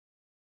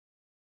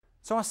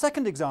So our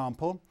second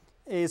example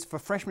is for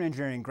freshman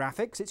engineering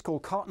graphics. It's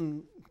called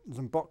Cartons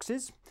and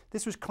Boxes.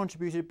 This was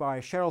contributed by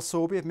Cheryl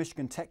Sorby of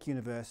Michigan Tech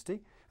University,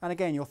 and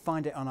again you'll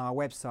find it on our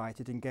website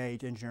at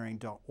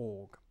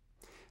engageengineering.org.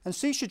 And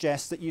she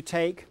suggests that you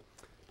take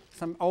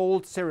some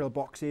old cereal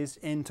boxes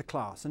into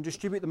class and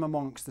distribute them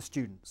amongst the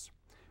students,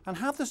 and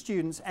have the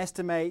students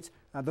estimate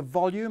the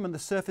volume and the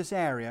surface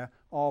area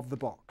of the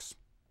box.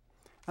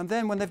 And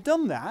then when they've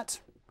done that,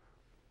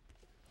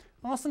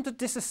 ask them to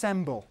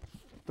disassemble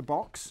the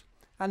box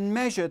and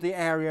measure the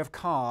area of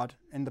card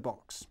in the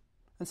box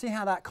and see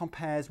how that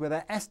compares with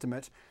their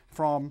estimate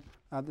from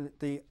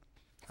the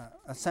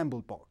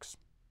assembled box.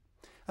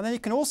 And then you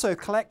can also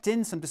collect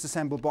in some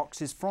disassembled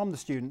boxes from the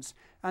students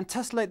and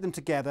tessellate them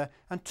together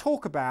and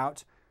talk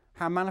about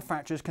how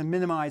manufacturers can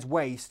minimise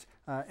waste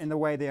in the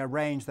way they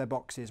arrange their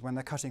boxes when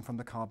they're cutting from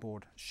the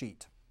cardboard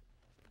sheet.